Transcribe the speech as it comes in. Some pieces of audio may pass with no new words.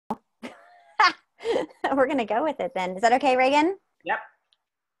We're going to go with it then. Is that okay, Reagan? Yep.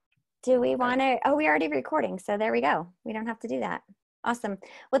 Do we want to, oh, we're already recording. So there we go. We don't have to do that. Awesome.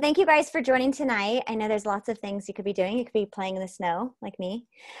 Well, thank you guys for joining tonight. I know there's lots of things you could be doing. You could be playing in the snow like me.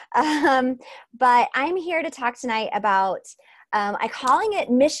 But I'm here to talk tonight about, I'm calling it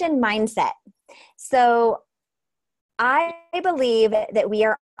mission mindset. So I believe that we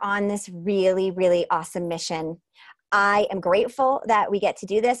are on this really, really awesome mission. I am grateful that we get to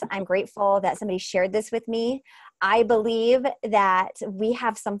do this. I'm grateful that somebody shared this with me. I believe that we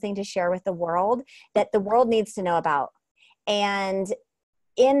have something to share with the world that the world needs to know about. And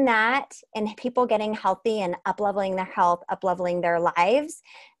in that, and people getting healthy and up-leveling their health, up-leveling their lives,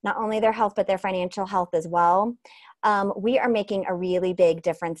 not only their health, but their financial health as well, we are making a really big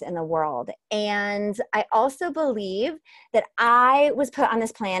difference in the world. And I also believe that I was put on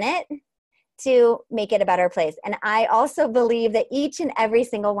this planet to make it a better place. And I also believe that each and every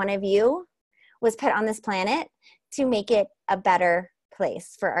single one of you was put on this planet to make it a better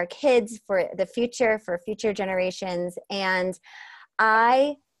place for our kids, for the future, for future generations. And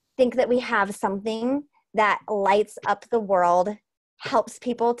I think that we have something that lights up the world, helps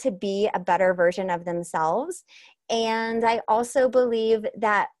people to be a better version of themselves. And I also believe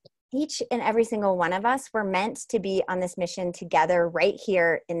that each and every single one of us were meant to be on this mission together right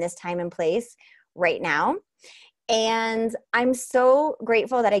here in this time and place right now. And I'm so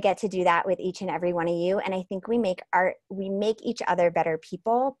grateful that I get to do that with each and every one of you. And I think we make each other better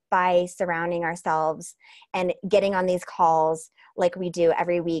people by surrounding ourselves and getting on these calls like we do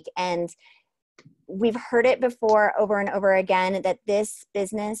every week. And we've heard it before over and over again that this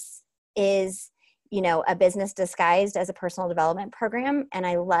business is, you know, a business disguised as a personal development program. And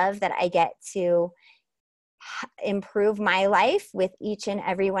I love that I get to improve my life with each and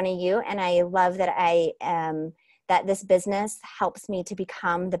every one of you. And I love that that this business helps me to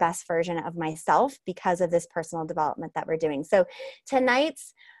become the best version of myself because of this personal development that we're doing. So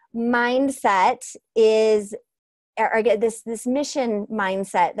tonight's mindset is, or this mission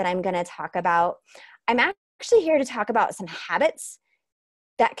mindset that I'm going to talk about. I'm actually here to talk about some habits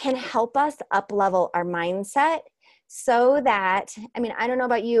that can help us up-level our mindset so that, I mean, I don't know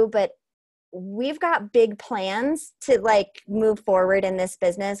about you, but we've got big plans to like move forward in this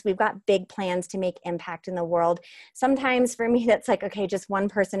business. We've got big plans to make impact in the world. Sometimes for me, that's like, okay, just one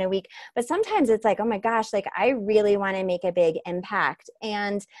person a week. But sometimes it's like, oh my gosh, like I really want to make a big impact.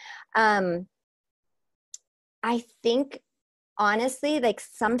 And I think honestly, like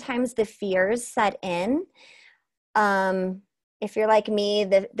sometimes the fears set in. If you're like me,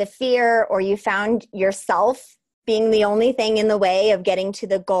 the fear, or you found yourself being the only thing in the way of getting to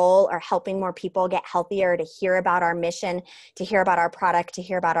the goal or helping more people get healthier, to hear about our mission, to hear about our product, to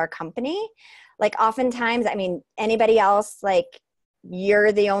hear about our company. Like oftentimes, I mean, anybody else, like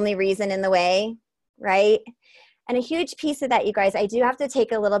you're the only reason in the way, right? And a huge piece of that, you guys, I do have to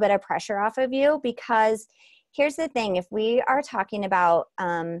take a little bit of pressure off of you, because here's the thing. If we are talking about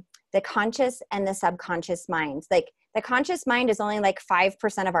the conscious and the subconscious minds, like the conscious mind is only like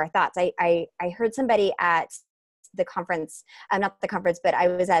 5% of our thoughts. I heard somebody at the conference, not the conference, but I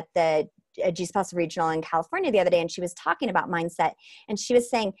was at the G Plus Regional in California the other day, and she was talking about mindset. And she was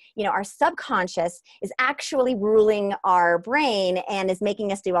saying, you know, our subconscious is actually ruling our brain and is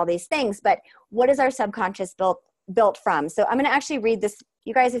making us do all these things. But what is our subconscious built from? So I'm going to actually read this.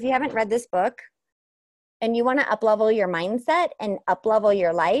 You guys, if you haven't read this book, and you want to up-level your mindset and up-level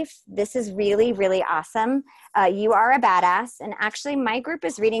your life, this is really, really awesome. You Are a Badass. And actually, my group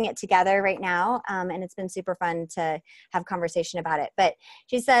is reading it together right now, and it's been super fun to have conversation about it. But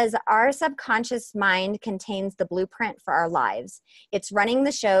she says, our subconscious mind contains the blueprint for our lives. It's running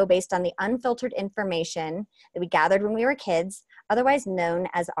the show based on the unfiltered information that we gathered when we were kids, otherwise known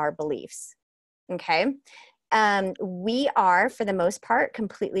as our beliefs. Okay? We are, for the most part,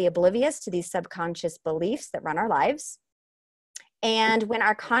 completely oblivious to these subconscious beliefs that run our lives. And when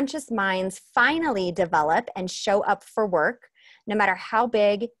our conscious minds finally develop and show up for work, no matter how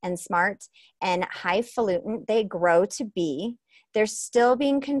big and smart and highfalutin they grow to be, they're still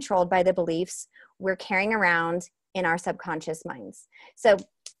being controlled by the beliefs we're carrying around in our subconscious minds. So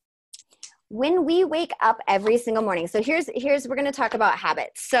when we wake up every single morning, so here's we're going to talk about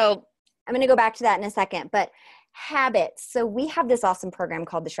habits. So I'm going to go back to that in a second, but habits. So we have this awesome program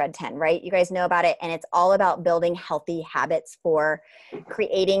called the Shred 10, right? You guys know about it. And it's all about building healthy habits for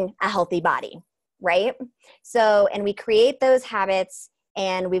creating a healthy body, right? So, and we create those habits,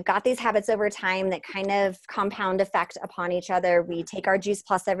 and we've got these habits over time that kind of compound effect upon each other. We take our Juice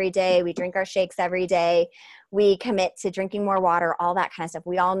Plus every day. We drink our shakes every day. We commit to drinking more water, all that kind of stuff.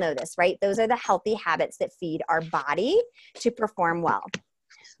 We all know this, right? Those are the healthy habits that feed our body to perform well.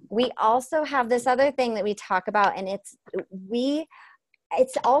 we also have this other thing that we talk about, and it's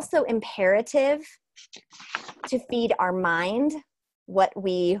also imperative to feed our mind what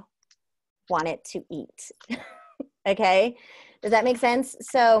we want it to eat. Okay? Does that make sense?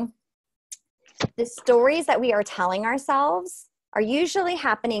 So the stories that we are telling ourselves are usually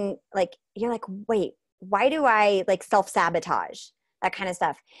happening, like, you're like, wait, why do I like self-sabotage? That kind of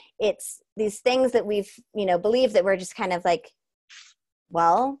stuff. It's these things that we've, believed that we're just kind of like,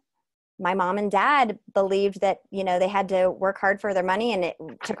 well, my mom and dad believed that, they had to work hard for their money, and it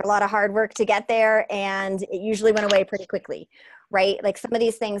took a lot of hard work to get there, and it usually went away pretty quickly, right? Like some of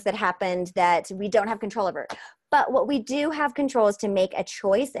these things that happened that we don't have control over. But what we do have control is to make a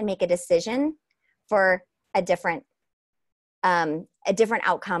choice and make a decision for a different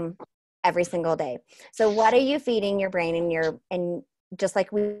outcome every single day. So what are you feeding your brain and just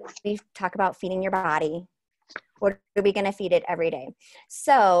like we talk about feeding your body, what are we going to feed it every day?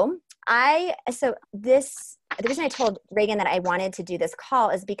 So the reason I told Reagan that I wanted to do this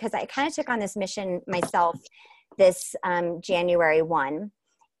call is because I kind of took on this mission myself this January 1.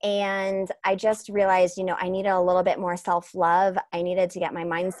 And I just realized, I needed a little bit more self-love. I needed to get my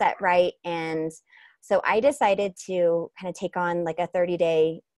mindset right. And so I decided to kind of take on like a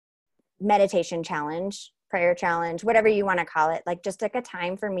 30-day meditation challenge, prayer challenge, whatever you want to call it, like just like a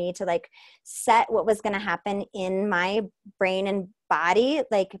time for me to like set what was going to happen in my brain and body,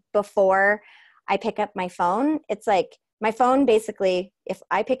 like before I pick up my phone. It's like my phone, basically, if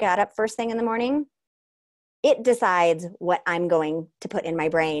I pick it up first thing in the morning, it decides what I'm going to put in my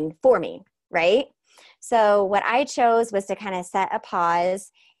brain for me, right? So what I chose was to kind of set a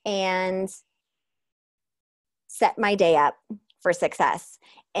pause and set my day up for success.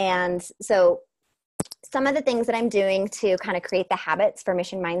 And so some of the things that I'm doing to kind of create the habits for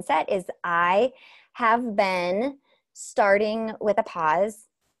Mission Mindset is I have been starting with a pause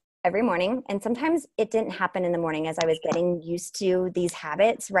every morning. And sometimes it didn't happen in the morning as I was getting used to these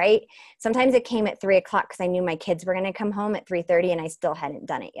habits, right? Sometimes it came at 3 o'clock because I knew my kids were going to come home at 3:30 and I still hadn't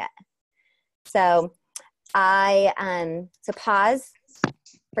done it yet. So so pause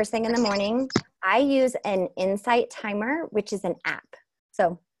first thing in the morning. I use an Insight timer, which is an app.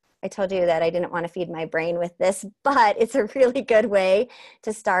 So I told you that I didn't want to feed my brain with this, but it's a really good way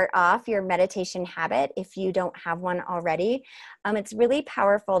to start off your meditation habit if you don't have one already. It's really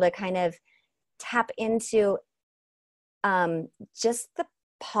powerful to kind of tap into just the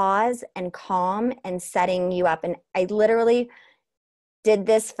pause and calm and setting you up. And I literally did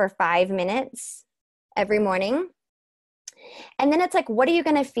this for 5 minutes every morning. And then it's like, what are you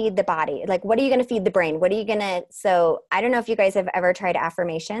going to feed the body? Like, what are you going to feed the brain? What are you going to, so I don't know if you guys have ever tried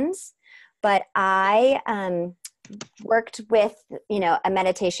affirmations, but I worked with, a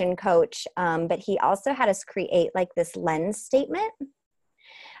meditation coach, but he also had us create like this lens statement.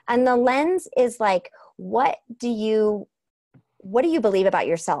 And the lens is like, what do you believe about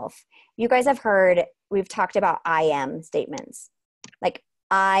yourself? You guys have heard, we've talked about I am statements. Like,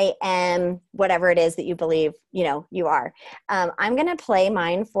 I am whatever it is that you believe, you are. I'm going to play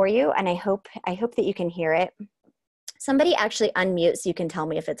mine for you, and I hope that you can hear it. Somebody actually unmute so you can tell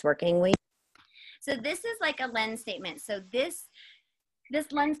me if it's working. So this is like a lens statement. So this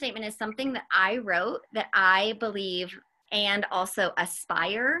lens statement is something that I wrote that I believe and also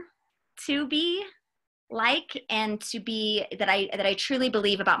aspire to be like, and to be that I truly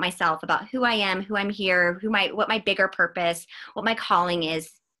believe about myself, about who I am, who I'm here, what my bigger purpose, what my calling is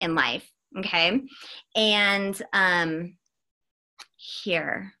in life. Okay. And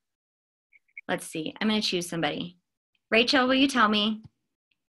here, let's see, I'm going to choose somebody. Rachel, will you tell me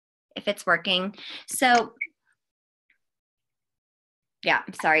if it's working? So yeah,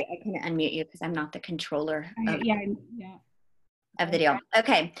 I'm sorry, I couldn't unmute you because I'm not the controller of the deal.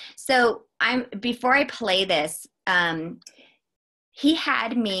 Okay, so before I play this, he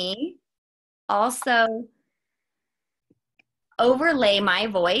had me also overlay my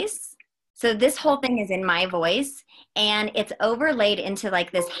voice. So this whole thing is in my voice, and it's overlaid into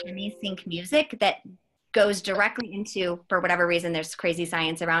like this hemi-sync music that goes directly into, for whatever reason, there's crazy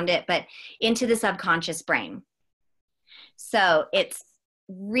science around it, but into the subconscious brain. So it's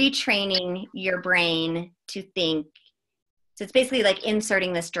retraining your brain to think. So it's basically like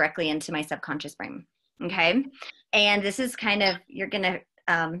inserting this directly into my subconscious brain. Okay. And this is kind of, you're going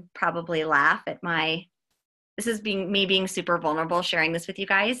to probably laugh at this is me being super vulnerable, sharing this with you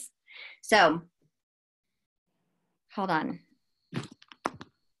guys. So hold on.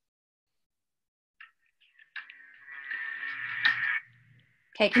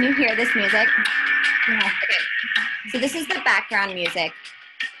 Okay. Can you hear this music? Yeah. Okay. So this is the background music.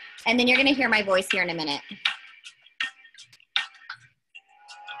 And then you're going to hear my voice here in a minute.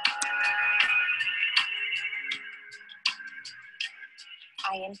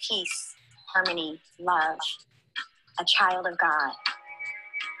 I am peace, harmony, love, a child of God.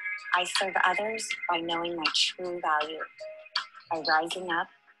 I serve others by knowing my true value, by rising up,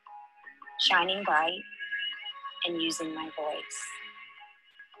 shining bright, and using my voice.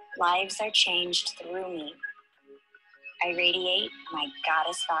 Lives are changed through me. I radiate my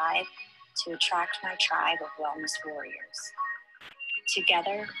goddess vibe to attract my tribe of wellness warriors.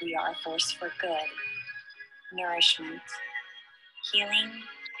 Together, we are a force for good, nourishment, healing,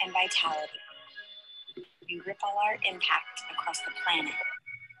 and vitality. We ripple our impact across the planet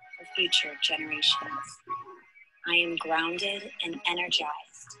for future generations. I am grounded and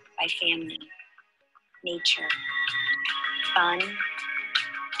energized by family, nature, fun,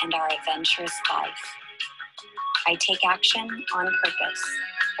 and our adventurous life. I take action on purpose,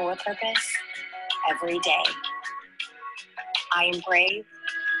 for purpose, every day. I am brave.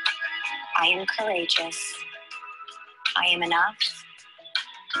 I am courageous. I am enough.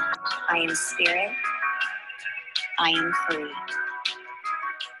 I am spirit. I am free.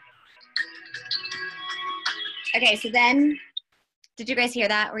 Okay, so then, did you guys hear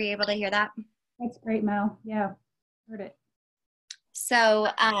that? Were you able to hear that? That's great, Mel. Yeah, heard it. So,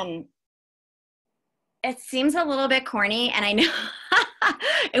 it seems a little bit corny, and I know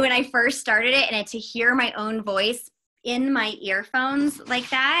when I first started it, and to hear my own voice in my earphones like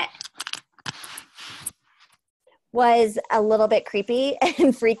that was a little bit creepy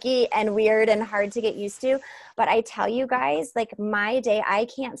and freaky and weird and hard to get used to. But I tell you guys, like my day, I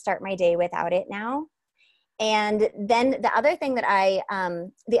can't start my day without it now. And then the other thing that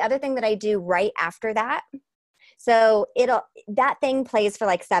I do right after that, so that thing plays for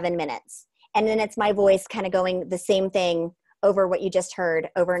like 7 minutes. And then it's my voice kind of going the same thing over what you just heard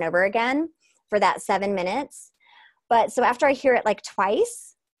over and over again for that 7 minutes. But so after I hear it like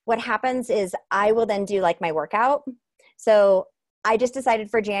twice, what happens is I will then do like my workout. So I just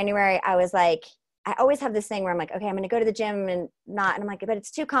decided for January, I was like, I always have this thing where I'm like, okay, I'm going to go to the gym and I'm like, but it's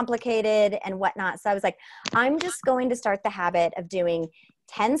too complicated and whatnot. So I was like, I'm just going to start the habit of doing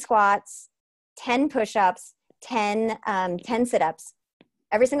 10 squats, 10 push-ups, 10 sit-ups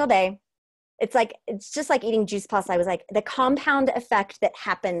every single day. It's just like eating Juice Plus. I was like, the compound effect that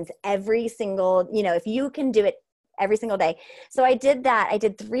happens every single, if you can do it every single day. So I did that. I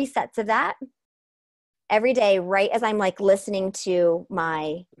did 3 sets of that every day, right as I'm like listening to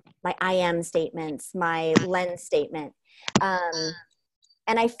my I am statements, my lens statement. And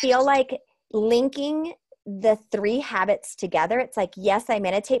I feel like linking the 3 habits together, it's like, yes, I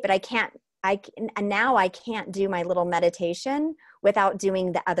meditate, but now I can't do my little meditation without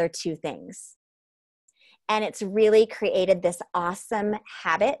doing the other 2 things. And it's really created this awesome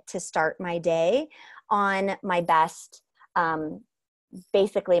habit to start my day on my best,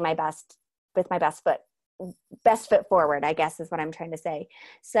 basically with my best foot forward, I guess is what I'm trying to say.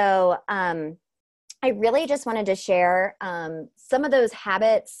 So I really just wanted to share some of those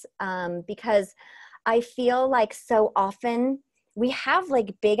habits because I feel like so often we have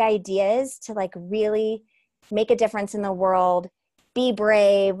like big ideas to like really make a difference in the world, be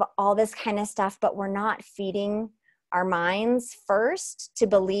brave, all this kind of stuff, but we're not feeding our minds first to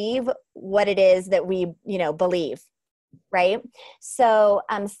believe what it is that we, believe. Right. So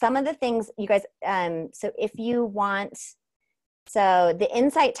some of the things you guys, so if you want, so the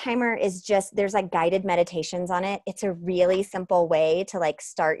insight timer is just, there's like guided meditations on it. It's a really simple way to like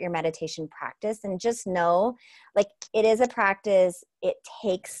start your meditation practice, and just know like it is a practice. It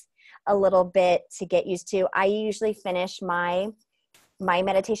takes a little bit to get used to. I usually finish my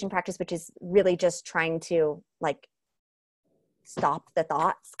meditation practice, which is really just trying to like stop the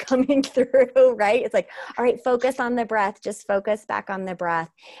thoughts coming through, right? It's like, all right, focus on the breath, just focus back on the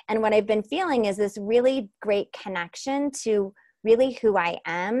breath. And what I've been feeling is this really great connection to really who I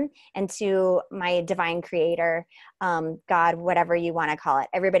am and to my divine creator, God, whatever you want to call it.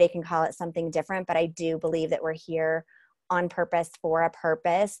 Everybody can call it something different, but I do believe that we're here on purpose for a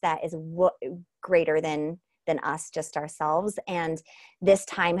purpose that is greater than us, just ourselves. And this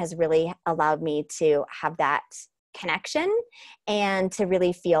time has really allowed me to have that connection and to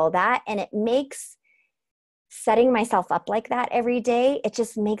really feel that. And it makes setting myself up like that every day, it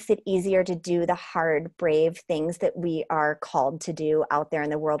just makes it easier to do the hard, brave things that we are called to do out there in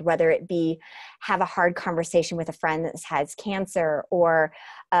the world, whether it be have a hard conversation with a friend that has cancer, or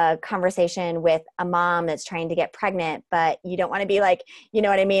a conversation with a mom that's trying to get pregnant, but you don't want to be like, you know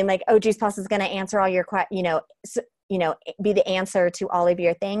what I mean? Like, oh, Juice Plus is going to answer all your be the answer to all of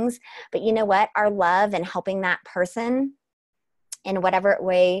your things. But you know what? Our love and helping that person in whatever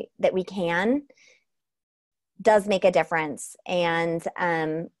way that we can does make a difference. And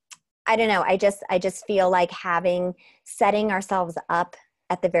I don't know, I just feel like setting ourselves up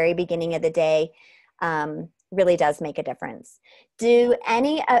at the very beginning of the day really does make a difference. Do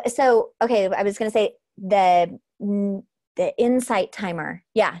any, okay, I was going to say the insight timer.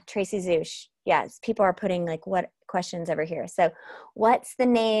 Yeah, Tracy Zoosh. Yes, people are putting like what questions over here. So what's the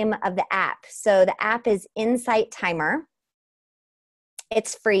name of the app? So the app is Insight Timer.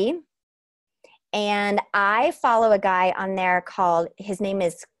 It's free. And I follow a guy on there called, his name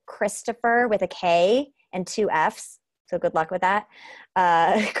is Christopher with a K and 2 F's. So good luck with that.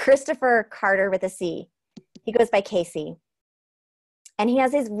 Christopher Carter with a C. He goes by Casey. And he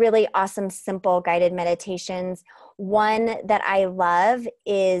has these really awesome, simple guided meditations. One that I love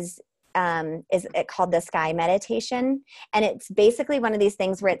is it called the Sky Meditation. And it's basically one of these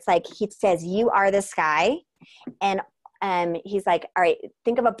things where it's like, he says, you are the sky. And he's like, all right,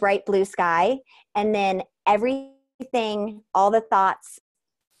 think of a bright blue sky. And then everything, all the thoughts,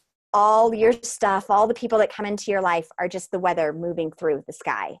 all your stuff, all the people that come into your life are just the weather moving through the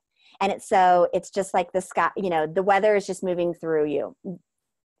sky. And it's just like the sky, the weather is just moving through you. And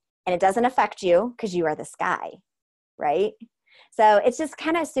it doesn't affect you because you are the sky, right? So it's just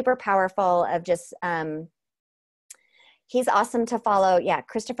kind of super powerful of just, he's awesome to follow. Yeah,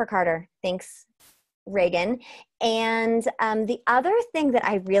 Christopher Carter. Thanks, Reagan. And the other thing that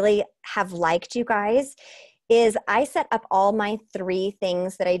I really have liked, you guys, is I set up all my 3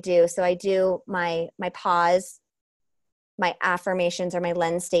 things that I do. So I do my pause, my affirmations or my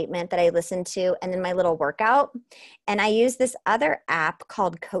lens statement that I listen to, and then my little workout. And I use this other app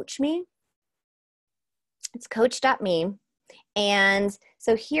called Coach Me. It's coach.me. And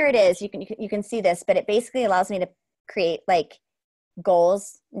so here it is. You can see this, but it basically allows me to create like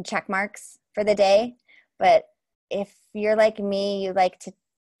goals and check marks for the day. But if you're like me, you like to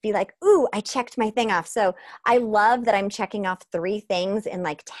be like, ooh, I checked my thing off. So I love that I'm checking off 3 things in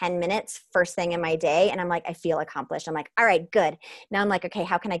like 10 minutes, first thing in my day. And I'm like, I feel accomplished. I'm like, all right, good. Now I'm like, okay,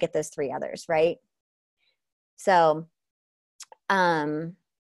 how can I get those 3 others? Right. So,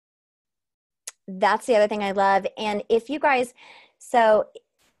 that's the other thing I love. And if you guys, so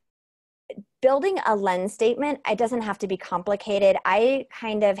building a lens statement, it doesn't have to be complicated. I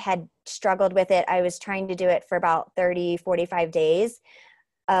kind of had struggled with it. I was trying to do it for about 30, 45 days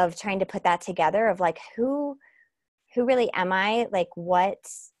of trying to put that together of like, who really am I? Like, what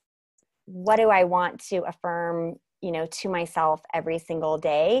do I want to affirm, to myself every single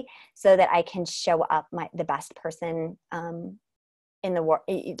day so that I can show up the best person, in the world,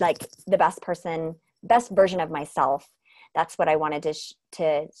 like the best version of myself. That's what I wanted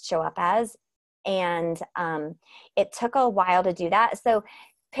to show up as. And it took a while to do that. So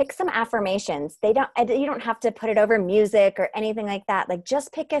pick some affirmations. You don't have to put it over music or anything like that. Like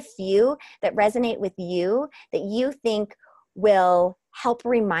just pick a few that resonate with you, that you think will help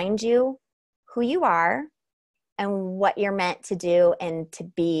remind you who you are and what you're meant to do and to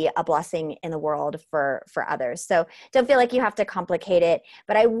be a blessing in the world for others. So don't feel like you have to complicate it,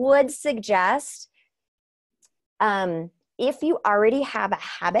 but I would suggest, if you already have a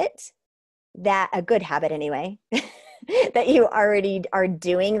habit, a good habit anyway, that you already are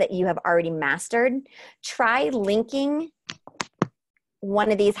doing, that you have already mastered, try linking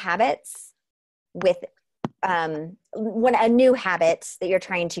one of these habits with a new habit that you're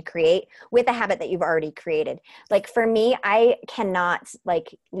trying to create with a habit that you've already created. Like for me, I cannot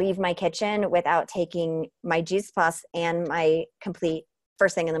like leave my kitchen without taking my Juice Plus and my Complete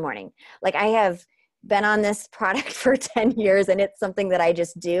first thing in the morning. Like I have been on this product for 10 years and it's something that I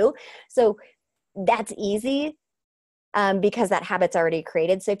just do. So that's easy because that habit's already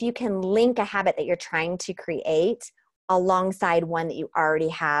created. So if you can link a habit that you're trying to create alongside one that you already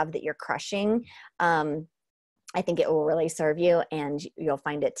have that you're crushing, I think it will really serve you and you'll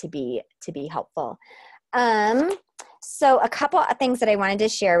find it to be helpful. So a couple of things that I wanted to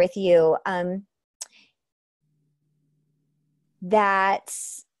share with you, oh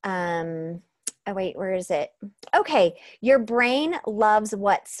wait, where is it? Okay. Your brain loves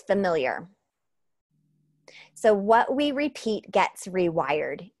what's familiar. So what we repeat gets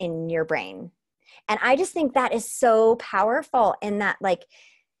rewired in your brain. And I just think that is so powerful in that, like,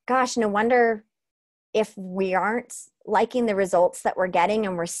 gosh, no wonder if we aren't liking the results that we're getting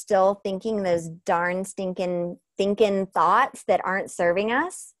and we're still thinking those darn stinking thinking thoughts that aren't serving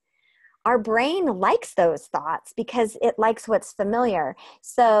us. Our brain likes those thoughts because it likes what's familiar.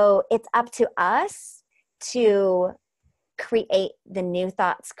 So it's up to us to create the new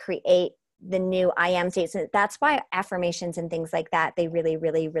thoughts, create the new I am states. That's why affirmations and things like that, they really,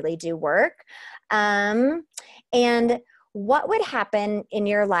 really, really do work. And what would happen in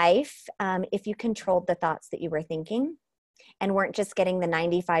your life if you controlled the thoughts that you were thinking and weren't just getting the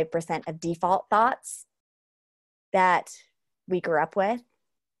 95% of default thoughts that we grew up with?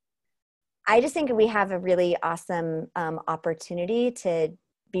 I just think we have a really awesome opportunity to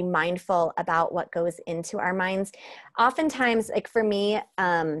be mindful about what goes into our minds. Oftentimes, like for me,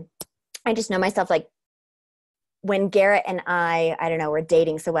 I just know myself, like when Garrett and I don't know, we're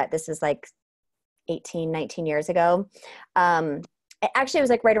dating. So what, this is like 18, 19 years ago. Actually, it was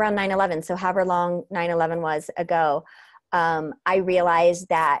like right around 9/11. So however long 9/11 was ago, I realized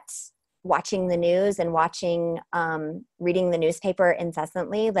that watching the news and reading the newspaper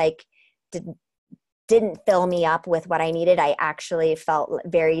incessantly, like didn't fill me up with what I needed. I actually felt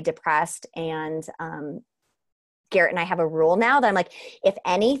very depressed. And Garrett and I have a rule now that I'm like, if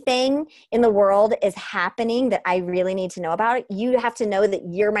anything in the world is happening that I really need to know about, you have to know that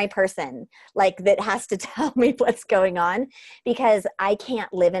you're my person, like that has to tell me what's going on, because I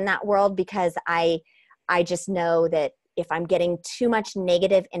can't live in that world, because I just know that if I'm getting too much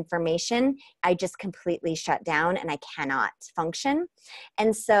negative information, I just completely shut down and I cannot function.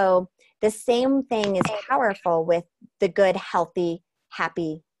 And so the same thing is powerful with the good, healthy,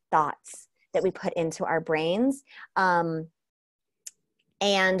 happy thoughts that we put into our brains. And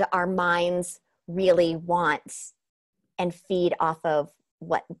our minds really want and feed off of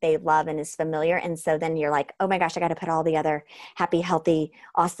what they love and is familiar. And so then you're like, oh my gosh, I got to put all the other happy, healthy,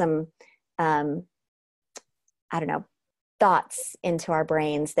 awesome, thoughts into our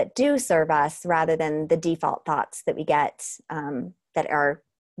brains that do serve us, rather than the default thoughts that we get that are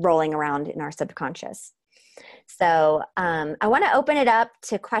rolling around in our subconscious. So I want to open it up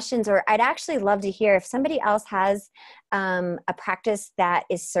to questions, or I'd actually love to hear if somebody else has a practice that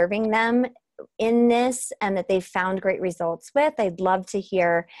is serving them in this and that they've found great results with. I'd love to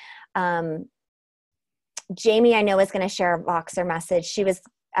hear. Jamie, I know, is going to share a Voxer message. She was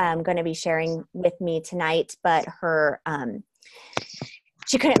going to be sharing with me tonight, but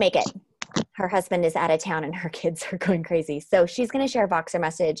she couldn't make it. Her husband is out of town and her kids are going crazy. So she's going to share a Voxer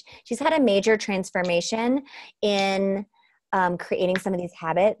message. She's had a major transformation in creating some of these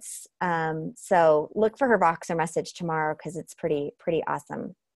habits. So look for her Voxer message tomorrow, because it's pretty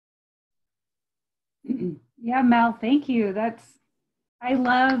awesome. Yeah, Mel, thank you. I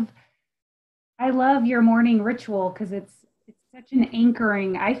love your morning ritual, because it's such an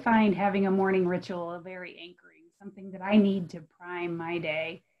anchoring. I find having a morning ritual very anchoring, something that I need to prime my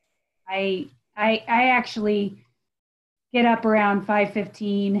day. I actually get up around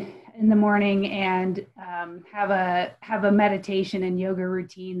 5:15 in the morning and have a meditation and yoga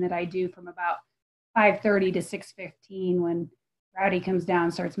routine that I do from about 5:30 to 6:15, when Rowdy comes down,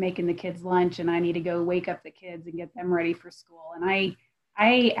 starts making the kids lunch, and I need to go wake up the kids and get them ready for school. And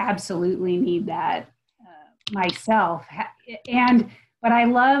I absolutely need that myself. But I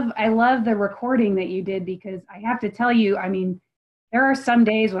love the recording that you did, because I have to tell you, I mean, there are some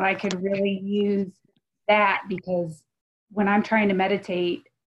days when I could really use that, because when I'm trying to meditate,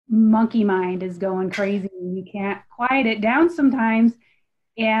 monkey mind is going crazy and you can't quiet it down sometimes.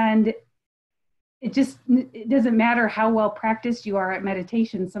 And it doesn't matter how well practiced you are at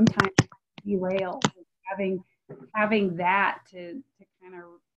meditation, sometimes you derail. Having that to kind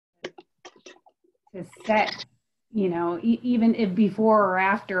of to set, even if before or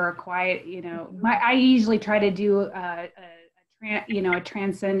after a quiet, I usually try to do a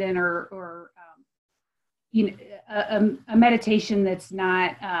transcendent or a meditation that's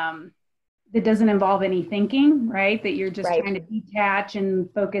not that doesn't involve any thinking, right? That you're just Right. trying to detach and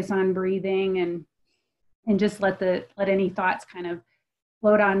focus on breathing and just let any thoughts kind of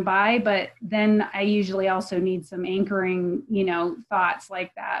float on by. But then I usually also need some anchoring, thoughts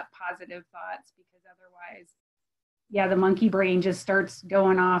like that, positive thoughts, because otherwise, yeah, the monkey brain just starts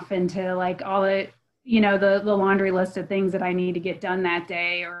going off into like all the the laundry list of things that I need to get done that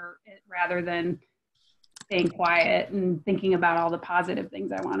day, or rather than staying quiet and thinking about all the positive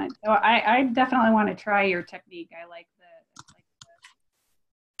things I wanted. So I definitely want to try your technique. I like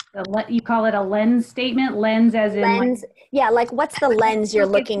you call it a lens statement, lens as in Lens. Yeah. Like what's the lens you're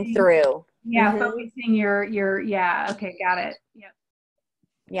looking through? Yeah. Mm-hmm. Focusing yeah. Okay. Got it. Yep.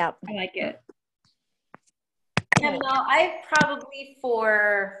 Yep. I like it. Yeah, well, I've probably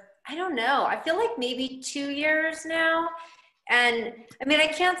I don't know, I feel like maybe 2 years now. And I mean, I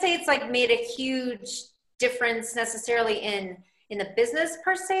can't say it's like made a huge difference necessarily in the business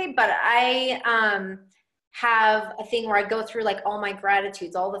per se, but I have a thing where I go through like all my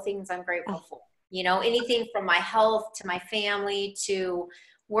gratitudes, all the things I'm grateful for, anything from my health to my family to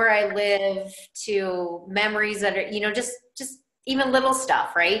where I live to memories that are, just even little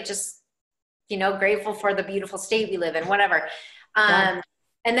stuff, right? Just, grateful for the beautiful state we live in, whatever.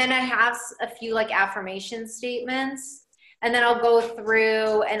 And then I have a few like affirmation statements, and then I'll go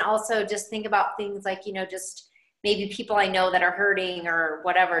through and also just think about things like, just maybe people I know that are hurting or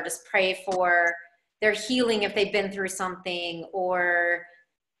whatever, just pray for their healing if they've been through something, or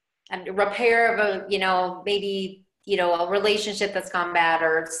a repair of a, maybe, a relationship that's gone bad,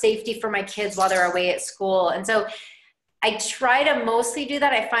 or safety for my kids while they're away at school. And so I try to mostly do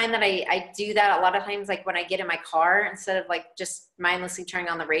that. I find that I do that a lot of times, like when I get in my car, instead of like just mindlessly turning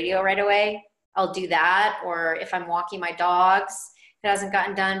on the radio right away, I'll do that. Or if I'm walking my dogs, it hasn't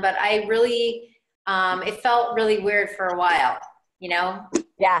gotten done. But I really, it felt really weird for a while,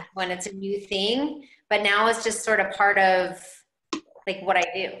 Yeah. when it's a new thing. But now it's just sort of part of like what I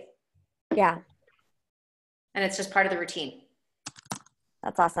do. Yeah. And it's just part of the routine.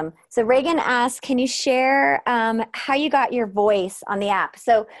 That's awesome. So Reagan asked, can you share how you got your voice on the app?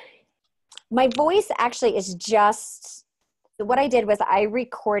 So my voice actually is just, what I did was I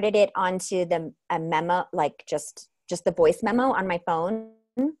recorded it onto a memo, like just the voice memo on my phone.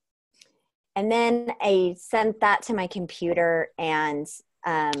 And then I sent that to my computer, and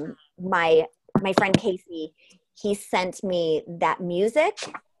my friend Casey, he sent me that music.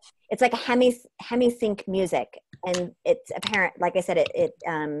 It's like a hemi-sync music. And it's apparent, like I said, it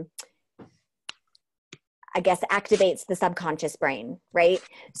I guess activates the subconscious brain, right?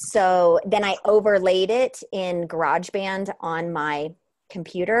 So then I overlaid it in GarageBand on my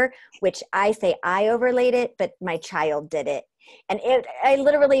computer, which I say I overlaid it, but my child did it. And I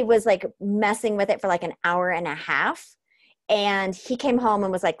literally was like messing with it for like an hour and a half. And he came home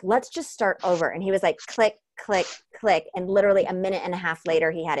and was like, let's just start over. And he was like, click, click, click. And literally a minute and a half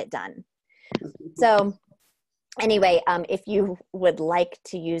later, he had it done. So anyway, if you would like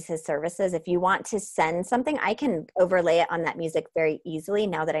to use his services, if you want to send something, I can overlay it on that music very easily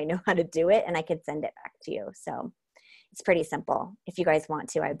now that I know how to do it, and I could send it back to you. So it's pretty simple. If you guys want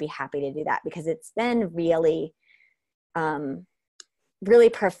to, I'd be happy to do that, because it's been really, really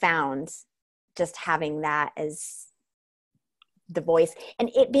profound just having that as the voice. And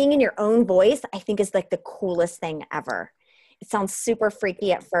it being in your own voice, I think is like the coolest thing ever. It sounds super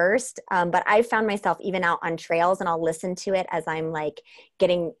freaky at first, but I found myself even out on trails, and I'll listen to it as I'm like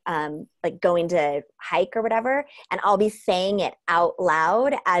getting, like going to hike or whatever, and I'll be saying it out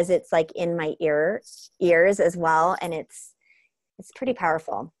loud as it's like in my ears as well. And it's pretty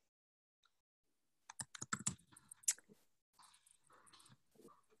powerful.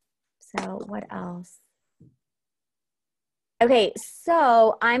 So what else? Okay,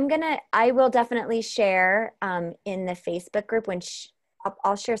 so I will definitely share in the Facebook group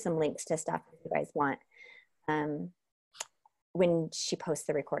I'll share some links to stuff if you guys want when she posts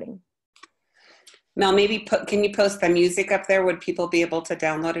the recording. Mel, maybe can you post the music up there? Would people be able to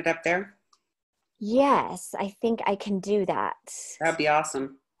download it up there? Yes, I think I can do that. That'd be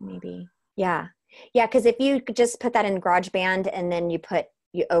awesome. Maybe. Yeah. Yeah, because if you could just put that in GarageBand and then you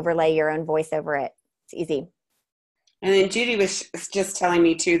overlay your own voice over it, it's easy. And then Judy was just telling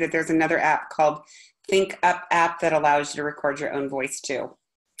me too that there's another app called Think Up app that allows you to record your own voice too.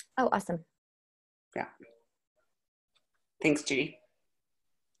 Oh, awesome. Yeah. Thanks, Judy.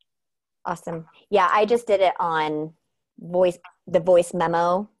 Awesome. Yeah, I just did it on the voice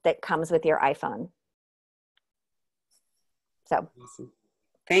memo that comes with your iPhone. So. Awesome.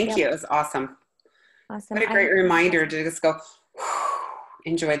 Thank you. It was awesome. Awesome. What a great reminder to just go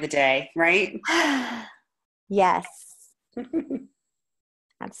enjoy the day, right? Yes.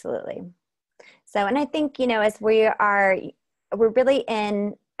 Absolutely. So, and I think, as we're really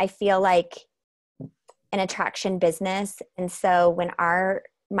in, I feel like, an attraction business. And so when our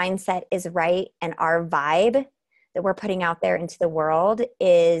mindset is right and our vibe that we're putting out there into the world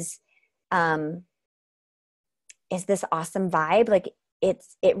is this awesome vibe, like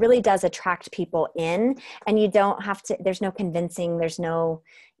it really does attract people in, and you don't have to, there's no convincing, there's no,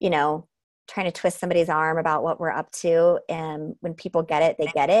 trying to twist somebody's arm about what we're up to. And when people get it, they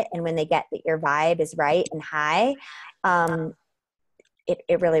get it. And when they get that your vibe is right and high,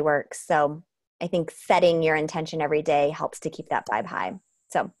 it really works. So I think setting your intention every day helps to keep that vibe high.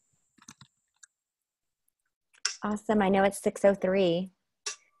 So awesome. I know it's 6:03.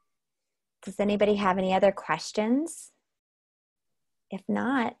 Does anybody have any other questions? If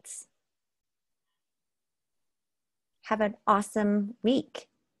not, have an awesome week.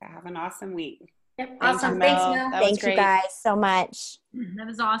 Have an awesome week. Yep. Awesome. Mel. Thanks, Mel. That was Thank great. you guys so much. That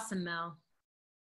was awesome, Mel.